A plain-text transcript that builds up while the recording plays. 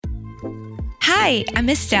Hi, I'm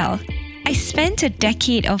Estelle. I spent a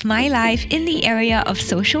decade of my life in the area of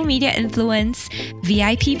social media influence,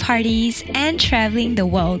 VIP parties, and traveling the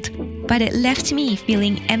world. But it left me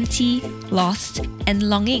feeling empty, lost, and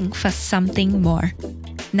longing for something more.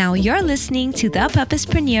 Now you're listening to The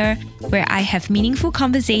Purposepreneur, where I have meaningful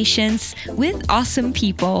conversations with awesome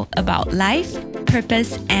people about life,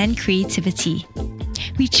 purpose, and creativity.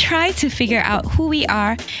 We try to figure out who we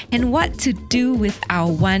are and what to do with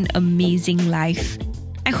our one amazing life.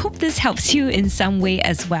 I hope this helps you in some way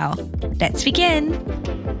as well. Let's begin.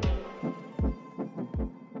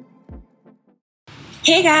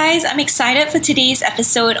 Hey guys, I'm excited for today's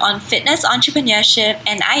episode on fitness entrepreneurship,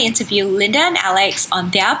 and I interview Linda and Alex on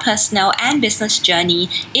their personal and business journey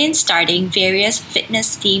in starting various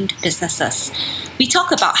fitness-themed businesses. We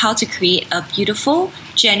talk about how to create a beautiful,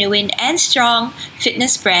 genuine, and strong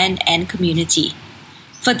fitness brand and community.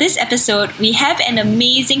 For this episode, we have an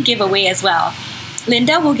amazing giveaway as well.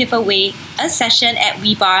 Linda will give away a session at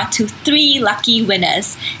WeBarre to 3 lucky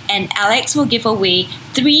winners, and Alex will give away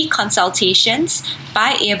 3 consultations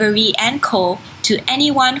by Aviary and Co. to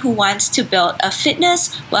anyone who wants to build a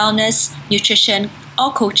fitness, wellness, nutrition,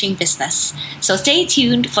 or coaching business. So stay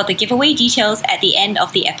tuned for the giveaway details at the end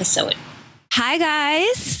of the episode. Hi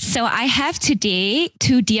guys. So I have today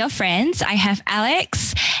 2 dear friends. I have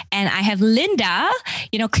Alex and I have Linda.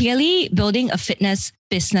 Clearly building a fitness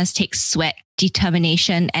business takes sweat,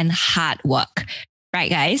 determination, and hard work. Right,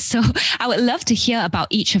 guys? So I would love to hear about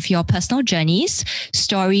each of your personal journeys,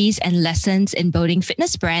 stories, and lessons in building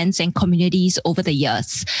fitness brands and communities over the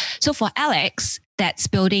years. So for Alex, that's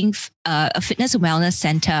building a fitness and wellness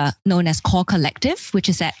center known as Core Collective, which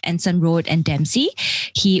is at Anson Road and Dempsey.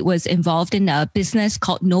 He was involved in a business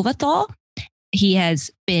called Novathor. He has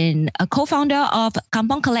been a co-founder of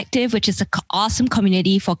Kampong Collective, which is an awesome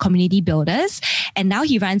community for community builders. And now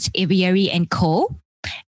he runs Aviary and Co.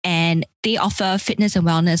 And they offer fitness and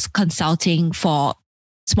wellness consulting for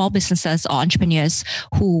small businesses or entrepreneurs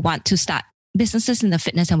who want to start businesses in the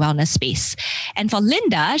fitness and wellness space. And for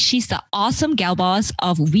Linda, she's the awesome gal boss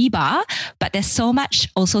of WeBarre, but there's so much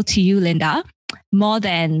also to you, Linda. More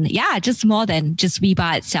than just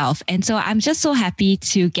WeBarre itself. And so I'm just so happy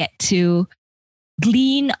to get to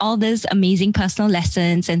glean all these amazing personal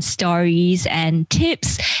lessons and stories and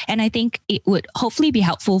tips. And I think it would hopefully be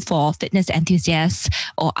helpful for fitness enthusiasts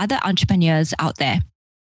or other entrepreneurs out there.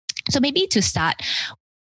 So maybe to start,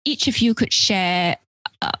 each of you could share,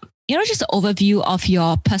 just an overview of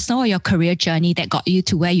your personal or your career journey that got you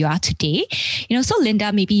to where you are today. So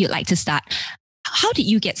Linda, maybe you'd like to start. How did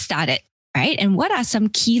you get started, right? And what are some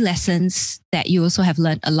key lessons that you also have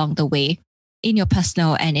learned along the way in your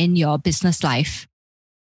personal and in your business life?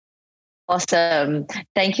 Awesome.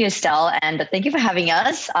 Thank you, Estelle. And thank you for having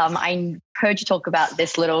us. I heard you talk about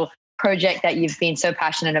this little project that you've been so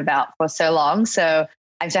passionate about for so long. So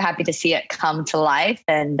I'm so happy to see it come to life,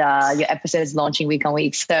 and your episode is launching week on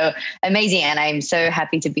week. So amazing. And I'm so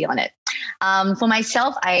happy to be on it. For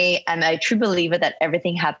myself, I am a true believer that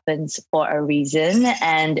everything happens for a reason,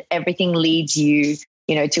 and everything leads you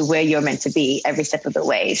to where you're meant to be every step of the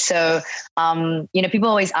way. So, people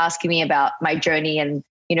always ask me about my journey and,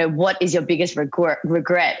 what is your biggest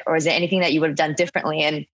regret, or is there anything that you would have done differently?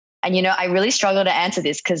 And I really struggle to answer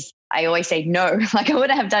this because I always say no, like I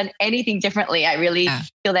wouldn't have done anything differently. I really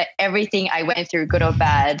feel that everything I went through, good or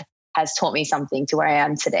bad, has taught me something to where I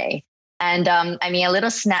am today. And a little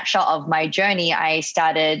snapshot of my journey, I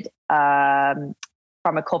started from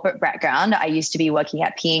a corporate background. I used to be working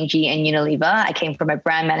at P&G and Unilever. I came from a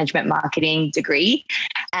brand management marketing degree.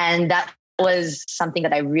 And that was something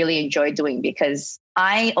that I really enjoyed doing because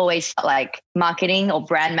I always felt like marketing or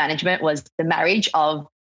brand management was the marriage of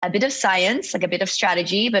a bit of science, like a bit of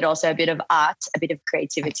strategy, but also a bit of art, a bit of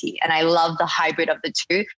creativity. And I love the hybrid of the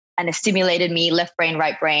two, and it stimulated me left brain,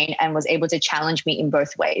 right brain, and was able to challenge me in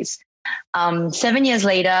both ways. 7 years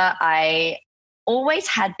later, I always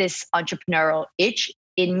had this entrepreneurial itch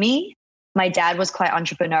in me. My dad was quite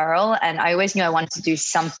entrepreneurial, and I always knew I wanted to do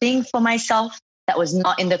something for myself that was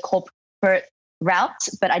not in the corporate route,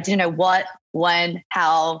 but I didn't know what, when,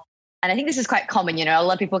 how. And I think this is quite common, a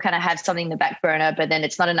lot of people kind of have something in the back burner, but then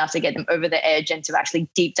it's not enough to get them over the edge and to actually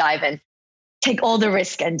deep dive and take all the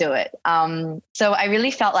risk and do it. So I really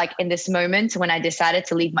felt like in this moment when I decided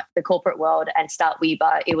to leave the corporate world and start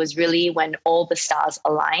WeBarre, it was really when all the stars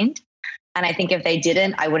aligned. And I think if they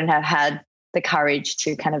didn't, I wouldn't have had the courage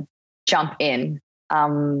to kind of jump in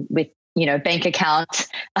with, bank account,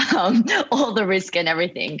 all the risk and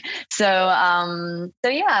everything. So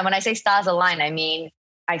yeah, when I say stars align, I mean,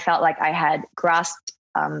 I felt like I had grasped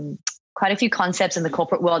quite a few concepts in the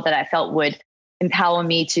corporate world that I felt would empower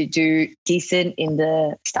me to do decent in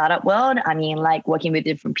the startup world. I mean, like working with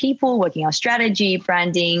different people, working on strategy,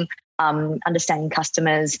 branding, understanding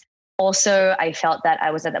customers. Also, I felt that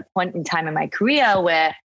I was at a point in time in my career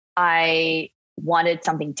where I wanted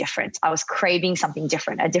something different. I was craving something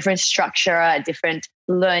different, a different structure, a different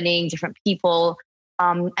learning, different people.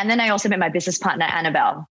 And then I also met my business partner,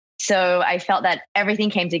 Annabelle. So I felt that everything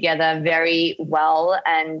came together very well.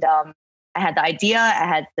 And I had the idea, I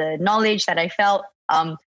had the knowledge that I felt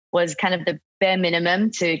was kind of the bare minimum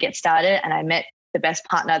to get started. And I met the best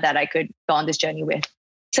partner that I could go on this journey with.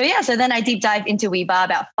 So yeah, so then I deep dive into WeBarre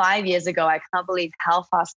about 5 years ago. I can't believe how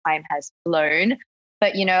fast time has flown.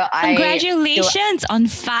 But congratulations on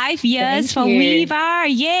 5 years for WeBarre.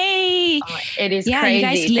 Yay. It is crazy. Yeah, you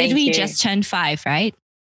guys literally just turned 5, right?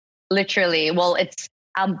 Literally. Well, it's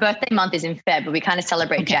our birthday month is in Feb, but we kind of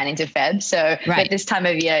celebrate Jan into Feb. So but this time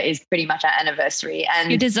of year is pretty much our anniversary. And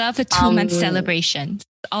you deserve a 2-month celebration.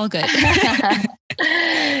 All good.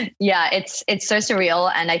 Yeah, it's so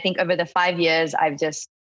surreal. And I think over the 5 years, I've just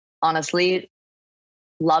honestly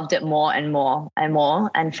loved it more and more and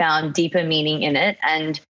more and found deeper meaning in it.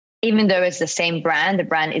 And even though it's the same brand, the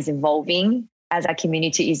brand is evolving as our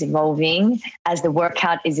community is evolving, as the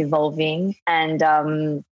workout is evolving. And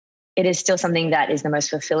it is still something that is the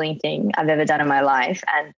most fulfilling thing I've ever done in my life.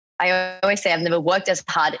 And I always say I've never worked as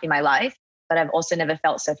hard in my life, but I've also never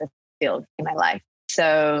felt so fulfilled in my life.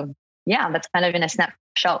 So yeah, that's kind of in a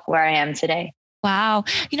snapshot where I am today. Wow.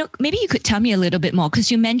 Maybe you could tell me a little bit more, because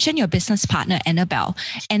you mentioned your business partner, Annabelle.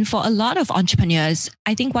 And for a lot of entrepreneurs,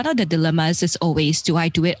 I think one of the dilemmas is always, do I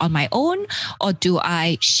do it on my own or do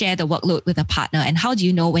I share the workload with a partner? And how do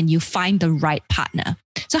you know when you find the right partner?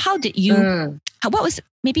 So how did you,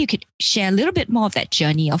 maybe you could share a little bit more of that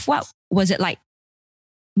journey of what was it like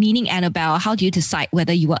meeting Annabelle? How do you decide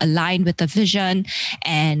whether you were aligned with the vision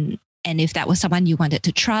and if that was someone you wanted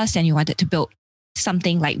to trust and you wanted to build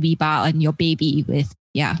something like WeBarre and your baby with?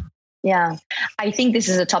 Yeah. I think this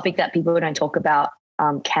is a topic that people don't talk about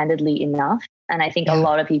candidly enough. And I think a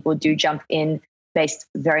lot of people do jump in based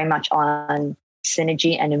very much on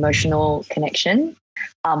synergy and emotional connection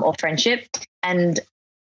or friendship. And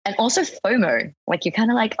also FOMO, like you're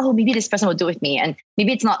kind of like, oh, maybe this person will do it with me. And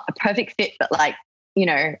maybe it's not a perfect fit, but like,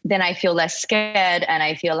 then I feel less scared and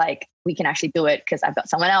I feel like we can actually do it because I've got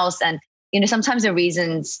someone else. And, sometimes the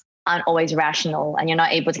reasons aren't always rational and you're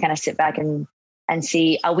not able to kind of sit back and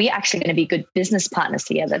see, are we actually going to be good business partners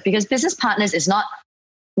together? Because business partners is not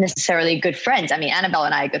necessarily good friends. I mean, Annabelle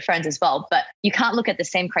and I are good friends as well, but you can't look at the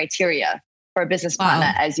same criteria for a business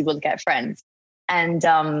partner as you would look at friends. And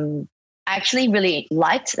I actually really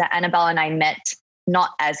liked that Annabelle and I met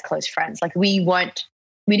not as close friends. Like we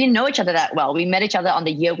didn't know each other that well. We met each other on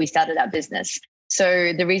the year we started our business.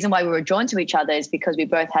 So the reason why we were drawn to each other is because we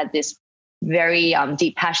both had this very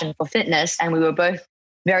deep passion for fitness, and we were both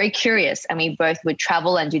very curious, and we both would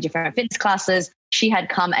travel and do different fitness classes. She had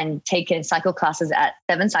come and taken cycle classes at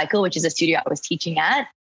 7 Cycle, which is a studio I was teaching at.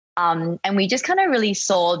 And we just kind of really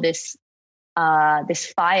saw this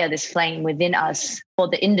fire, this flame within us for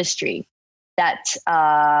the industry that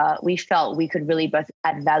we felt we could really both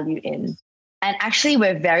add value in. And actually,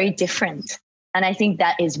 we're very different. And I think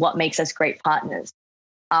that is what makes us great partners.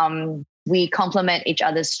 We complement each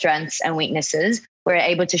other's strengths and weaknesses. We're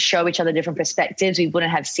able to show each other different perspectives we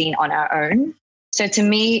wouldn't have seen on our own. So to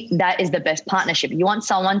me, that is the best partnership. You want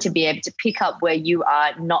someone to be able to pick up where you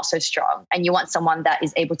are not so strong, and you want someone that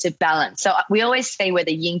is able to balance. So we always say we're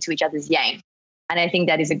the yin to each other's yang. And I think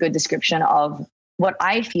that is a good description of what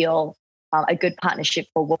I feel a good partnership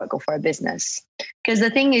for work or for a business. Because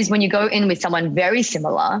the thing is, when you go in with someone very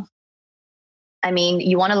similar, I mean,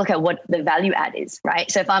 you want to look at what the value add is, right?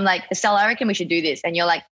 So if I'm like, Estelle, I reckon we should do this. And you're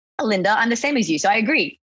like, oh, Linda, I'm the same as you, so I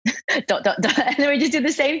agree. ... And then we just do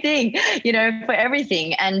the same thing, for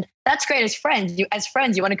everything. And that's great as friends. As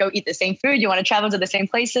friends, you want to go eat the same food. You want to travel to the same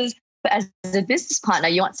places. But as a business partner,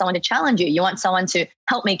 you want someone to challenge you. You want someone to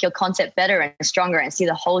help make your concept better and stronger and see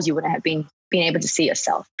the holes you wouldn't have been able to see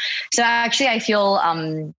yourself. So actually, I feel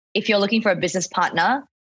if you're looking for a business partner,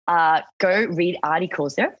 go read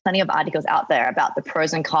articles. There are plenty of articles out there about the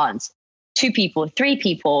pros and cons. 2 people, 3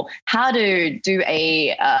 people, how to do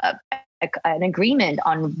an agreement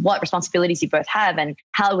on what responsibilities you both have and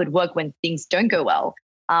how it would work when things don't go well.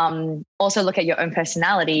 Also look at your own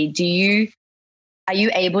personality. Are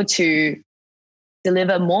you able to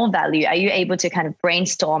deliver more value? Are you able to kind of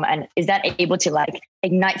brainstorm, and is that able to like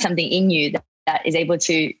ignite something in you that is able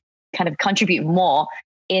to kind of contribute more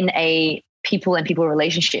in a people and people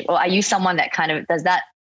relationship? Or are you someone that kind of, does that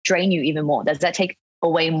drain you even more? Does that take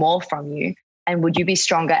away more from you? And would you be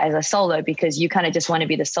stronger as a solo because you kind of just want to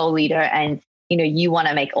be the sole leader and you want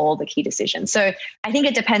to make all the key decisions. So I think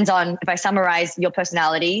it depends on, if I summarize, your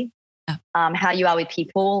personality, how you are with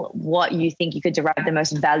people, what you think you could derive the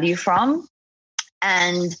most value from.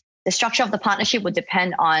 And the structure of the partnership would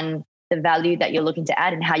depend on the value that you're looking to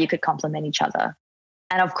add and how you could complement each other.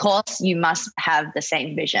 And of course, you must have the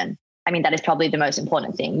same vision. I mean, that is probably the most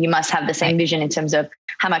important thing. You must have the same vision in terms of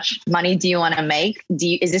how much money do you want to make?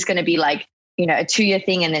 Is this going to be like, a 2-year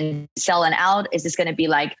thing and then sell and out? Is this going to be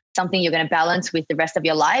like something you're going to balance with the rest of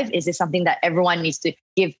your life? Is this something that everyone needs to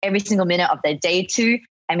give every single minute of their day to?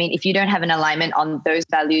 I mean, if you don't have an alignment on those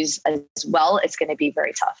values as well, it's going to be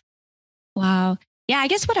very tough. Wow. Yeah, I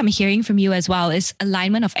guess what I'm hearing from you as well is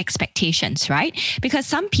alignment of expectations, right? Because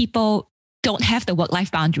some people don't have the work-life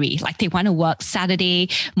boundary. Like they want to work Saturday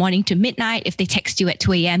morning to midnight. If they text you at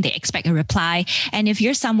 2 a.m., they expect a reply. And if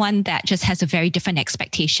you're someone that just has a very different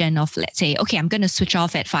expectation of, let's say, okay, I'm going to switch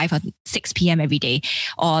off at 5 or 6 p.m. every day.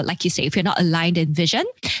 Or like you say, if you're not aligned in vision.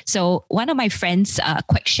 So one of my friends,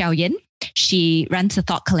 Kwek Xiaoyin, she runs a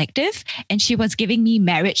thought collective and she was giving me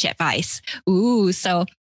marriage advice. Ooh, so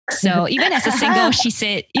even as a single, she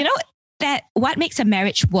said, that what makes a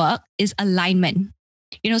marriage work is alignment.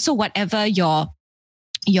 So whatever you're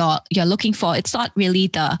looking for, it's not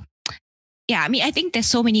really I think there's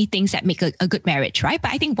so many things that make a good marriage, right?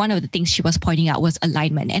 But I think one of the things she was pointing out was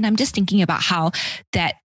alignment. And I'm just thinking about how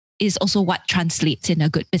that is also what translates in a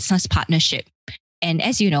good business partnership. And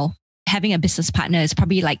as you know, having a business partner is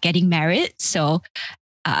probably like getting married. So,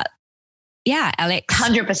 Alex,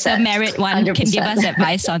 100%. The married one 100%. Can give us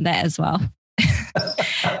advice on that as well.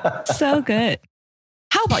 So good.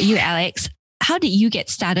 How about you, Alex? How did you get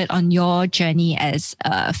started on your journey as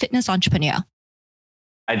a fitness entrepreneur?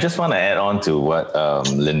 I just want to add on to what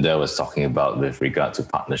Linda was talking about with regard to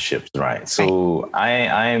partnerships, right? So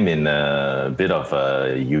I'm in a bit of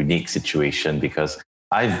a unique situation because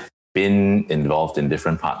I've been involved in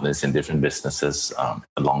different partners in different businesses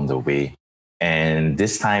along the way. And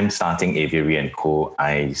this time, starting Aviary and Co.,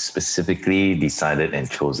 I specifically decided and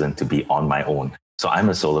chosen to be on my own. So I'm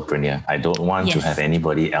a solopreneur. I don't want to have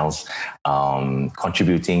anybody else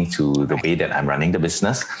contributing to the way that I'm running the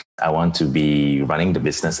business. I want to be running the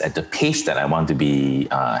business at the pace that I want to be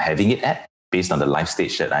having it at, based on the life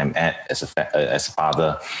stage that I'm at as a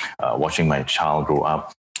father, watching my child grow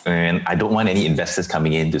up. And I don't want any investors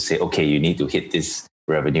coming in to say, okay, you need to hit this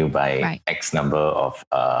revenue by X number of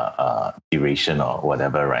duration or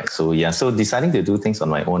whatever, right? So so deciding to do things on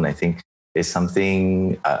my own, I think, is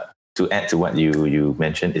something... to add to what you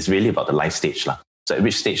mentioned, it's really about the life stage. So at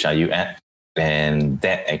which stage are you at? And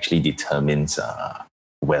that actually determines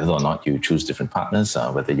whether or not you choose different partners,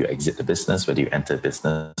 whether you exit the business, whether you enter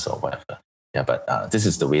business or whatever. Yeah, but this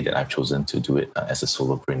is the way that I've chosen to do it as a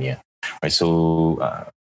solopreneur. Right. So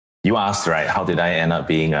you asked, right, how did I end up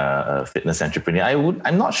being a fitness entrepreneur?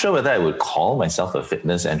 I'm not sure whether I would call myself a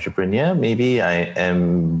fitness entrepreneur. Maybe I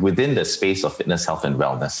am within the space of fitness, health, and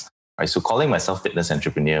wellness. Right, so calling myself fitness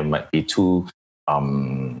entrepreneur might be too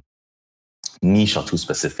niche or too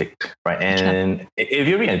specific, right? And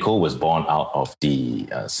Aviary and Co. was born out of the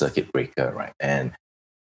circuit breaker, right? And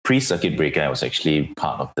pre-circuit breaker, I was actually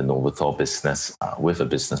part of the Novothor business with a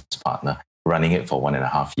business partner, running it for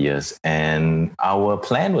 1.5 years. And our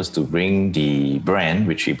plan was to bring the brand,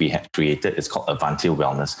 which we had created, it's called Aviary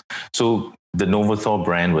Wellness. So the Novothor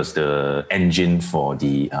brand was the engine for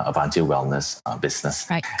the Aviary Wellness business.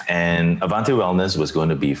 Right. And Aviary Wellness was going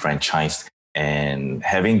to be franchised. And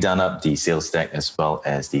having done up the sales deck as well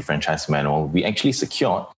as the franchise manual, we actually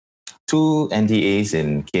secured 2 NDAs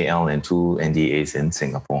in KL and 2 NDAs in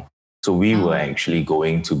Singapore. So we were actually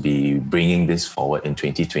going to be bringing this forward in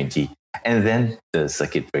 2020. And then the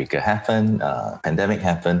circuit breaker happened, pandemic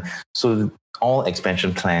happened. So all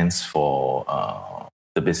expansion plans for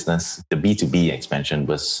the business, the B2B expansion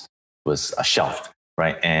was shelved,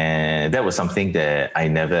 right? And that was something that I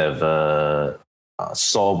never ever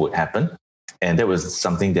saw would happen. And that was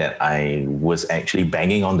something that I was actually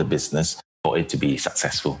banging on the business for it to be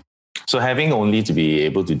successful. So having only to be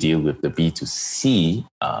able to deal with the B2C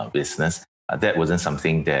business, that wasn't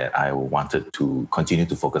something that I wanted to continue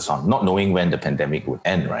to focus on, not knowing when the pandemic would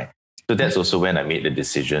end, right? So that's also when I made the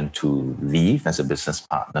decision to leave as a business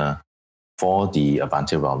partner for the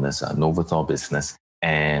Aviary Wellness Novothor business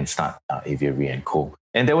and start Aviary and Co.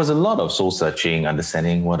 And there was a lot of soul searching,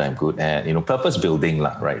 understanding what I'm good at, purpose building,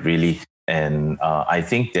 right? Really. And I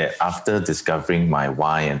think that after discovering my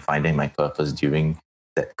why and finding my purpose during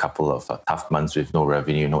that couple of tough months with no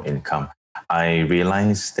revenue, no income, I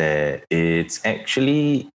realized that it's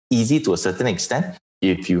actually easy to a certain extent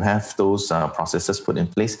if you have those processes put in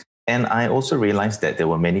place. And I also realized that there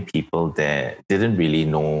were many people that didn't really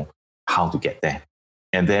know how to get there.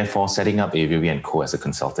 And therefore, setting up Aviary & Co. as a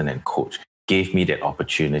consultant and coach gave me that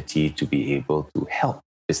opportunity to be able to help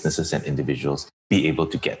businesses and individuals be able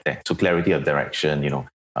to get there. So clarity of direction,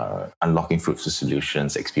 unlocking fruitful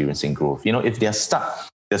solutions, experiencing growth. If they're stuck,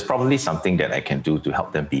 there's probably something that I can do to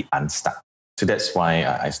help them be unstuck. So that's why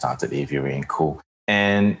I started Aviary & Co.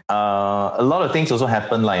 And a lot of things also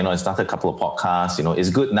happened. I started a couple of podcasts. It's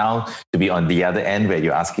good now to be on the other end where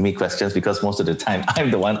you're asking me questions, because most of the time I'm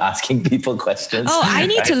the one asking people questions. Oh, I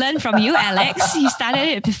need to learn from you, Alex. You started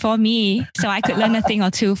it before me, so I could learn a thing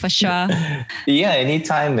or two for sure. Yeah,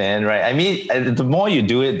 anytime, man. Right. I mean, the more you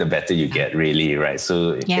do it, the better you get, really. Right.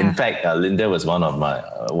 So, in fact, Linda was one of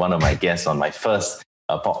my guests on my first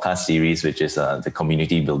podcast series, which is the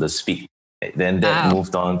Community Builders Speak. Then that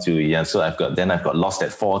moved on to, so I've got Lost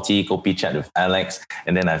at 40, Kopi Chat with Alex,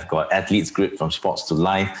 and then I've got Athlete's Grip from Sports to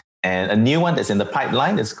Life, and a new one that's in the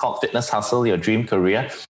pipeline is called Fitness Hustle, Your Dream Career.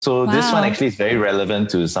 So this one actually is very relevant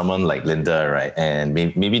to someone like Linda, right? And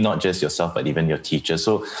maybe not just yourself, but even your teacher.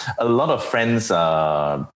 So a lot of friends that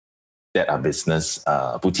are business,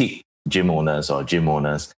 boutique gym owners or gym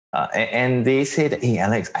owners, and they say that, hey,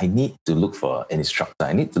 Alex, I need to look for an instructor.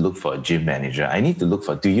 I need to look for a gym manager. I need to look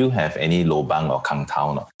for, do you have any lobang or kang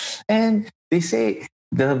tao? And they say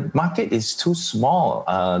the market is too small.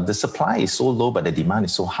 The supply is so low, but the demand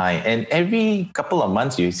is so high. And every couple of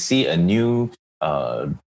months, you see a new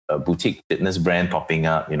a boutique fitness brand popping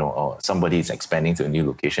up, or somebody is expanding to a new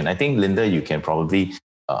location. I think, Linda, you can probably,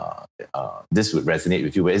 this would resonate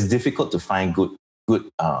with you, where it's difficult to find good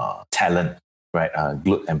talent, right?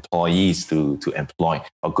 Good employees to employ,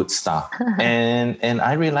 or good staff. and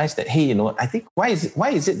I realized that, hey, I think why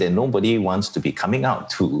is it that nobody wants to be coming out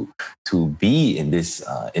to be in this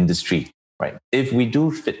industry, right? If we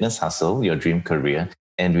do Fitness Hustle, Your Dream Career,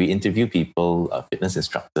 and we interview people, fitness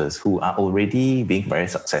instructors who are already being very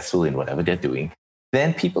successful in whatever they're doing,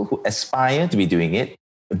 then people who aspire to be doing it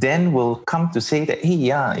then will come to say that,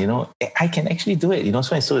 hey, I can actually do it.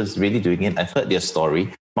 So-and-so is really doing it. I've heard their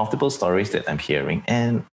story, multiple stories that I'm hearing,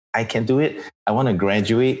 and I can do it. I want to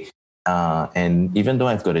graduate. And even though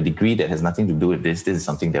I've got a degree that has nothing to do with this is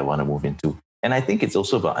something that I want to move into. And I think it's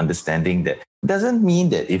also about understanding that it doesn't mean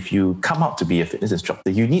that if you come out to be a fitness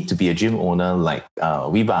instructor, you need to be a gym owner like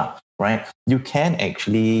WeBarre, right? You can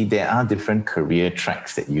actually, there are different career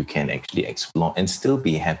tracks that you can actually explore and still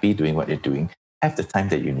be happy doing what you're doing. Have the time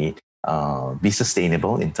that you need, be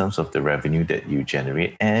sustainable in terms of the revenue that you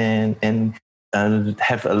generate, and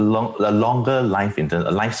have a longer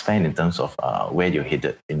lifespan in terms of where you're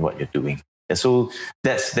headed in what you're doing. So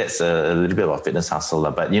that's a little bit about Fitness Hustle.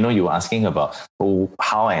 But you were asking about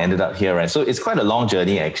how I ended up here, right? So it's quite a long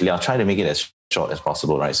journey, actually. I'll try to make it as short as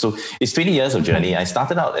possible, right? So it's 20 years of journey. I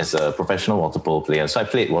started out as a professional water polo player. So I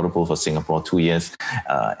played water polo for Singapore 2 years.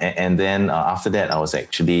 And then after that, I was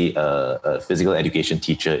actually a physical education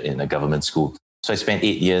teacher in a government school. So I spent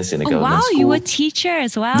 8 years in a government school. Wow, you were a teacher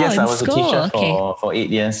as well. Yes, I was a teacher for 8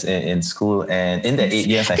 years in school. And in that 8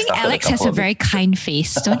 years, I think Alex has a very kind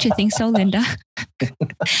face. Don't you think so, Linda?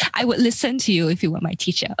 I would listen to you if you were my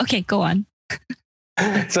teacher. Okay, go on.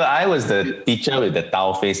 So I was the teacher with the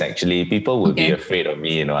towel face, actually. People would be afraid of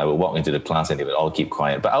me. I would walk into the class and they would all keep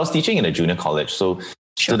quiet. But I was teaching in a junior college. So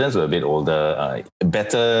students were a bit older,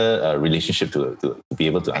 better relationship to be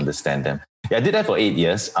able to understand them. Yeah, I did that for 8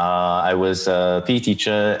 years. I was a PE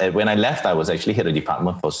teacher. When I left, I was actually head of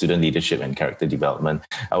department for student leadership and character development.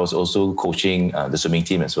 I was also coaching the swimming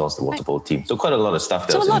team as well as the water polo team. So quite a lot of stuff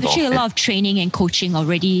that was involved. So a lot of training and coaching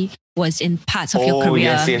already was in parts of your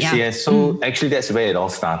career. Yes. So actually that's where it all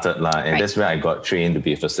started. And that's where I got trained to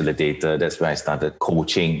be a facilitator. That's where I started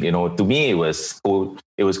coaching. To me, it was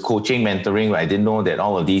coaching, mentoring. I didn't know that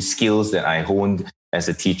all of these skills that I honed as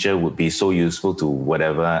a teacher would be so useful to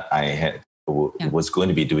whatever I was going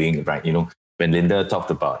to be doing, right? When Linda talked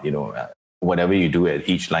about, whatever you do at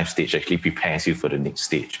each life stage actually prepares you for the next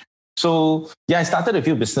stage. So I started a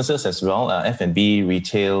few businesses as well, F&B,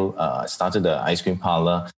 retail, started an ice cream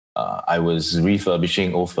parlor. I was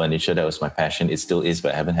refurbishing old furniture. That was my passion. It still is,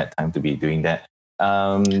 but I haven't had time to be doing that.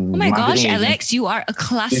 Oh my gosh, Alex, you are a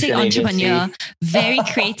classic entrepreneur, very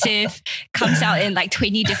creative, comes out in like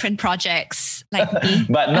 20 different projects like me.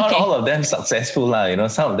 But not all of them successful.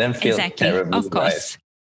 Some of them failed terribly. Of course.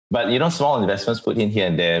 Right? But small investments put in here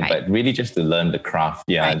and there, but really just to learn the craft.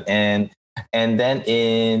 Right. And then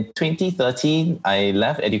in 2013, I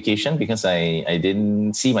left education because I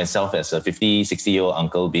didn't see myself as a 50, 60-year-old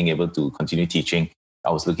uncle being able to continue teaching. I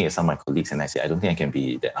was looking at some of my colleagues and I said, I don't think I can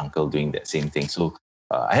be that uncle doing that same thing. So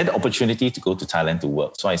I had the opportunity to go to Thailand to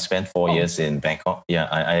work. So I spent 4 years in Bangkok.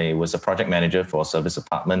 I was a project manager for a service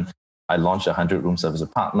apartment. I launched a 100-room service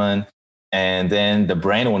apartment. And then the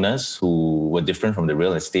brand owners, who were different from the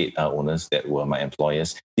real estate owners that were my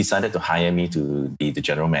employers, decided to hire me to be the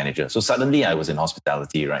general manager. So suddenly I was in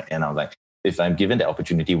hospitality, right? And I was like, if I'm given the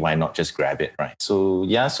opportunity, why not just grab it, right? So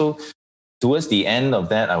yeah, so towards the end of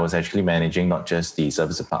that, I was actually managing not just the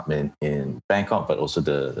service apartment in Bangkok, but also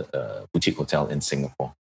the boutique hotel in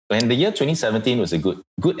Singapore. And the year 2017 was a good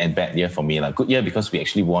and bad year for me. Like good year because we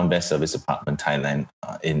actually won Best Service Apartment Thailand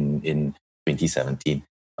in 2017.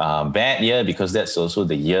 Bad year because that's also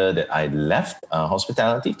the year that I left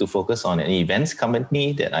hospitality to focus on an events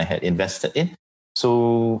company that I had invested in.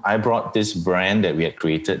 So I brought this brand that we had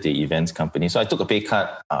created, the events company. So I took a pay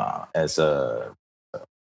cut as a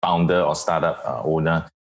founder or startup owner,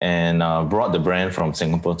 and brought the brand from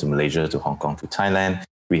Singapore to Malaysia to Hong Kong to Thailand.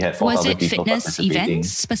 We had 4,000 people participating. Was it fitness events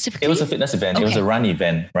specifically? It was a fitness event. Okay. It was a run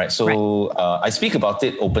event, right? So I speak about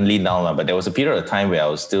it openly now, but there was a period of time where I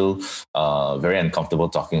was still very uncomfortable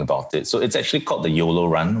talking about it. So it's actually called the YOLO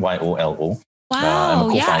Run, YOLO. Wow,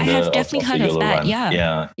 I'm a yeah, I have of definitely heard of that.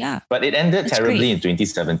 Run. Yeah. But it ended That's terribly great. in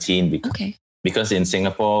 2017 because in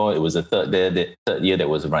Singapore, it was the third year that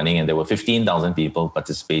was running, and there were 15,000 people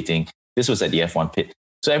participating. This was at the F1 pit.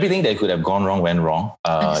 So everything that could have gone wrong went wrong.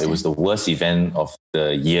 It was the worst event of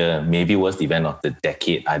the year, maybe worst event of the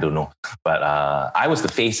decade. I don't know. But I was the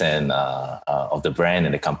face and of the brand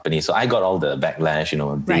and the company. So I got all the backlash.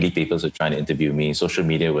 Daily papers were trying to interview me. Social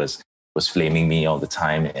media was flaming me all the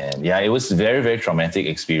time. And yeah, it was a very, very traumatic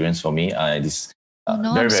experience for me. I'm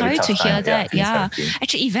very sorry to hear time. that. Yeah.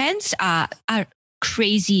 Actually, events are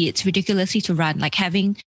crazy. It's ridiculously to run. Like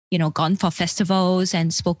having gone for festivals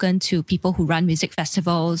and spoken to people who run music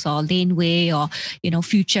festivals or Laneway or,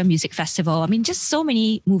 Future Music Festival. I mean, just so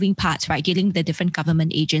many moving parts, right? Dealing with the different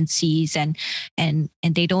government agencies and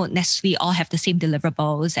they don't necessarily all have the same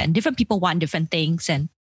deliverables, and different people want different things. And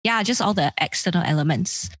yeah, just all the external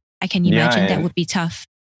elements. I can imagine that would be tough.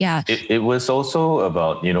 Yeah. It was also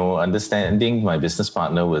about, understanding my business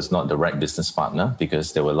partner was not the right business partner,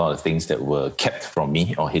 because there were a lot of things that were kept from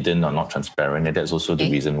me or hidden or not transparent. And that's also the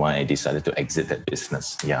reason why I decided to exit that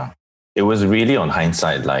business. Yeah. It was really on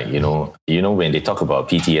hindsight, like, when they talk about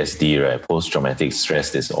PTSD, right, post-traumatic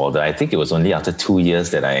stress disorder, I think it was only after 2 years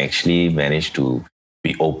that I actually managed to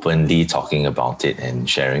be openly talking about it and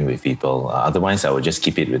sharing with people. Otherwise, I would just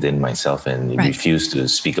keep it within myself and refuse to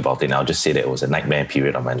speak about it. And I'll just say that it was a nightmare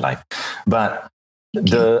period of my life. But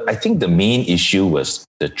I think the main issue was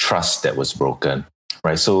the trust that was broken,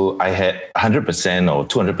 right? So I had 100% or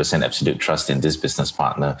 200% absolute trust in this business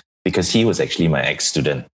partner because he was actually my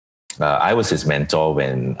ex-student. I was his mentor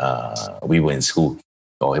when we were in school,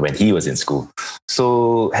 or when he was in school.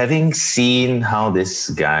 So having seen how this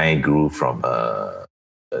guy grew from a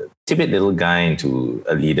timid little guy into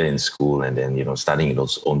a leader in school, and then, starting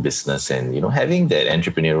his own business and, having that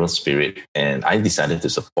entrepreneurial spirit. And I decided to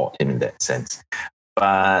support him in that sense.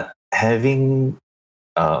 But having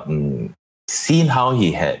seen how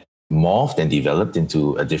he had morphed and developed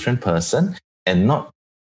into a different person, and not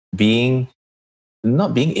being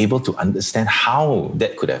able to understand how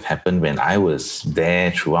that could have happened when I was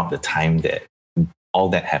there throughout the time that all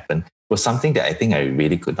that happened, was something that I think I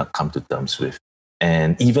really could not come to terms with.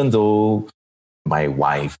 And even though my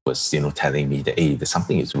wife was, telling me that, hey, there's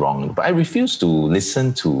something is wrong, but I refused to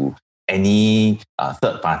listen to any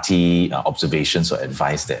third-party observations or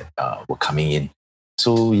advice that were coming in.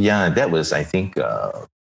 So yeah, that was, I think,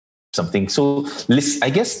 something. So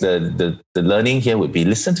I guess the learning here would be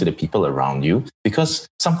listen to the people around you, because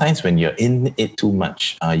sometimes when you're in it too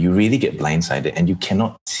much, you really get blindsided and you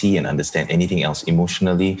cannot see and understand anything else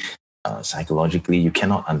emotionally, psychologically. You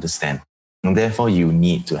cannot understand. And therefore, you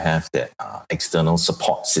need to have that external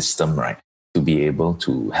support system, right, to be able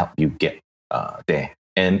to help you get there.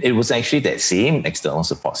 And it was actually that same external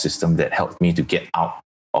support system that helped me to get out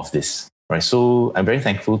of this, right? So I'm very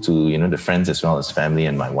thankful to, the friends as well as family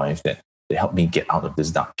and my wife that they helped me get out of this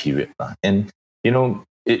dark period. And,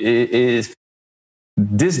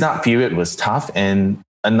 this dark period was tough. And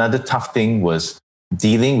another tough thing was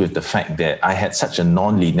dealing with the fact that I had such a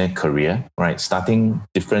non-linear career, right? Starting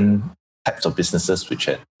different types of businesses which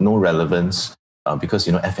had no relevance because,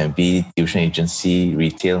 F&B, tuition agency,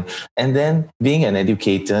 retail, and then being an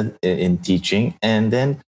educator in teaching, and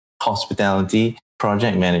then hospitality,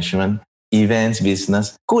 project management, events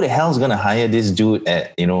business. Who the hell is going to hire this dude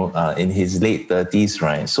at, in his late 30s,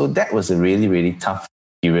 right? So that was a really, really tough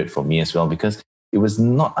period for me as well, because it was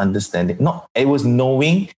not understanding, it was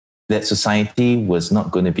knowing that society was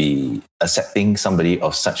not going to be accepting somebody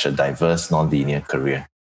of such a diverse, non-linear career.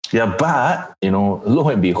 Yeah, but, lo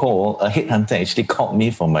and behold, a headhunter actually called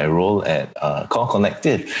me for my role at Call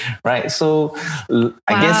Collective, right? So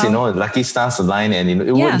I guess, lucky stars aligned, and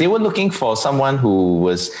they were looking for someone who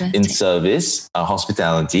was in service,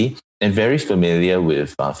 hospitality, and very familiar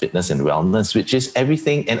with fitness and wellness, which is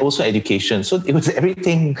everything, and also education. So it was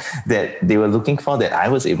everything that they were looking for that I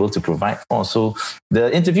was able to provide for. So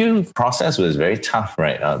the interview process was very tough,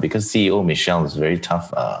 right? Because CEO Michelle is a very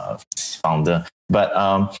tough founder. But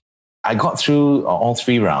I got through all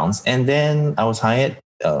 3 rounds, and then I was hired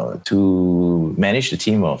to manage the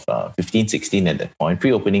team of 15, 16 at that point,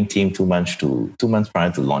 pre-opening team 2 months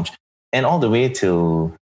prior to launch, and all the way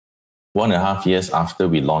till 1.5 years after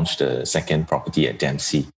we launched the second property at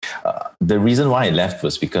Dempsey. The reason why I left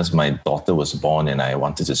was because my daughter was born and I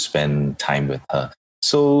wanted to spend time with her.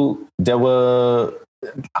 So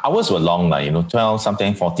hours were long, 12,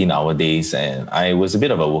 sometimes 14-hour days. And I was a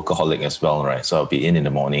bit of a workaholic as well, right? So I'll be in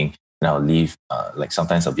the morning and I'll leave.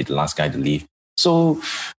 Sometimes I'll be the last guy to leave. So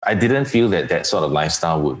I didn't feel that sort of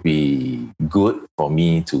lifestyle would be good for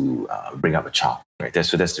me to bring up a child, right?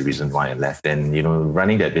 So that's the reason why I left. And,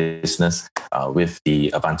 running that business with the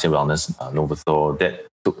Aviary Wellness, Novothor, that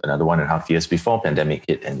took another 1.5 years before pandemic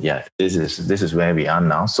hit. And this is where we are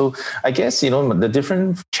now. So I guess, the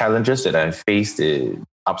different challenges that I've faced,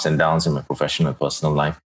 ups and downs in my professional and personal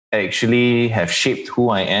life, actually have shaped who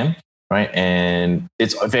I am. Right. And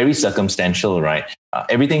it's very circumstantial, right?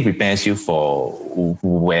 Everything prepares you for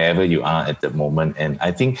wherever you are at the moment. And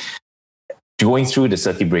I think going through the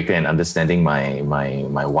circuit breaker and understanding my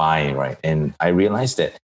why, right? And I realized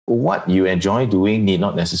that what you enjoy doing need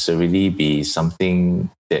not necessarily be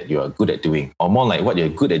something that you are good at doing, or more like what you're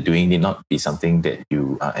good at doing need not be something that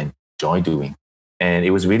you enjoy doing. And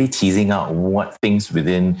it was really teasing out what things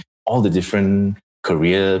within all the different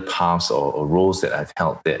career paths or roles that I've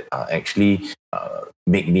held that actually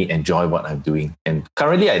make me enjoy what I'm doing. And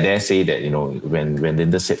currently, I dare say that, when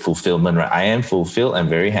Linda said fulfillment, right, I am fulfilled. I'm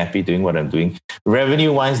very happy doing what I'm doing.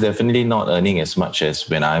 Revenue-wise, definitely not earning as much as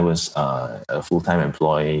when I was a full-time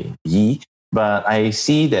employee. But I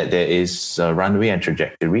see that there is a runway and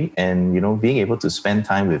trajectory, and, being able to spend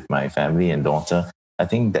time with my family and daughter, I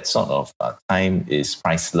think that sort of time is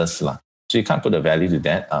priceless. So you can't put a value to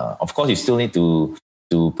that. Of course, you still need to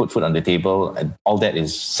put food on the table, and all that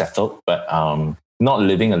is settled. But not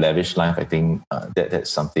living a lavish life, I think that's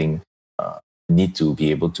something need to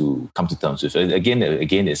be able to come to terms with. Again,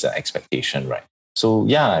 it's an expectation, right? So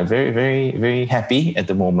I'm very, very, very happy at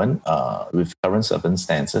the moment with current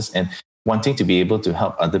circumstances, and wanting to be able to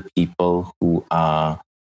help other people who are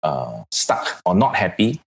stuck or not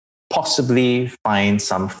happy, possibly find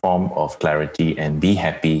some form of clarity and be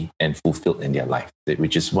happy and fulfilled in their life,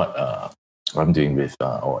 which is what I'm doing with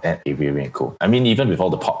or at Aviary & Co. I mean, even with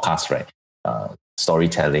all the podcasts, right?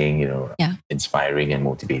 Storytelling, inspiring and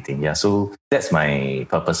motivating. Yeah, so that's my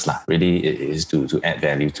purpose, really, is to add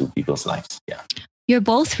value to people's lives. Yeah. You're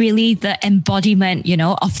both really the embodiment,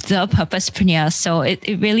 of the purposepreneur. So it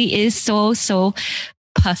really is so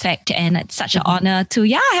perfect, and it's such an honor to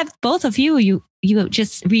have both of you. You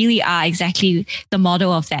just really are exactly the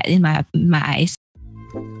model of that in my eyes.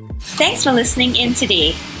 Thanks for listening in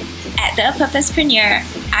today. At The Purposepreneur,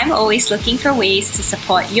 I'm always looking for ways to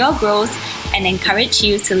support your growth and encourage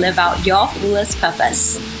you to live out your fullest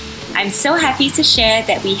purpose. I'm so happy to share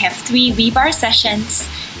that we have 3 WeBarre sessions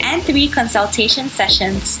and 3 consultation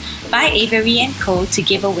sessions by Aviary & Co. to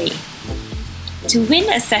give away. To win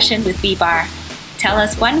a session with WeBarre, tell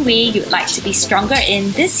us one way you'd like to be stronger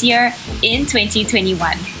in this year in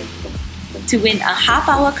 2021. To win a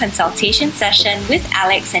half-hour consultation session with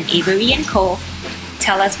Alex and Aviary & Co.,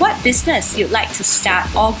 tell us what business you'd like to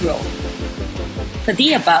start or grow. For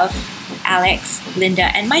the above, Alex, Linda,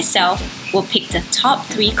 and myself will pick the top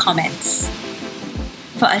 3 comments.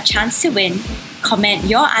 For a chance to win, comment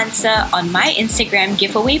your answer on my Instagram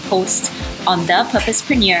giveaway post on The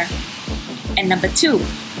Purposepreneur. And number 2,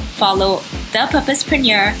 follow The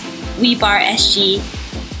Purposepreneur, WeBarre SG,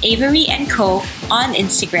 Aviary & Co. on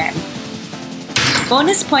Instagram.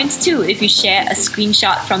 Bonus points too if you share a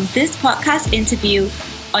screenshot from this podcast interview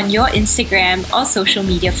on your Instagram or social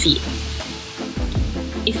media feed.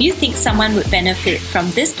 If you think someone would benefit from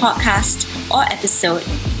this podcast or episode,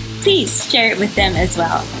 please share it with them as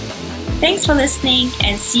well. Thanks for listening,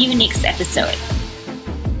 and see you next episode.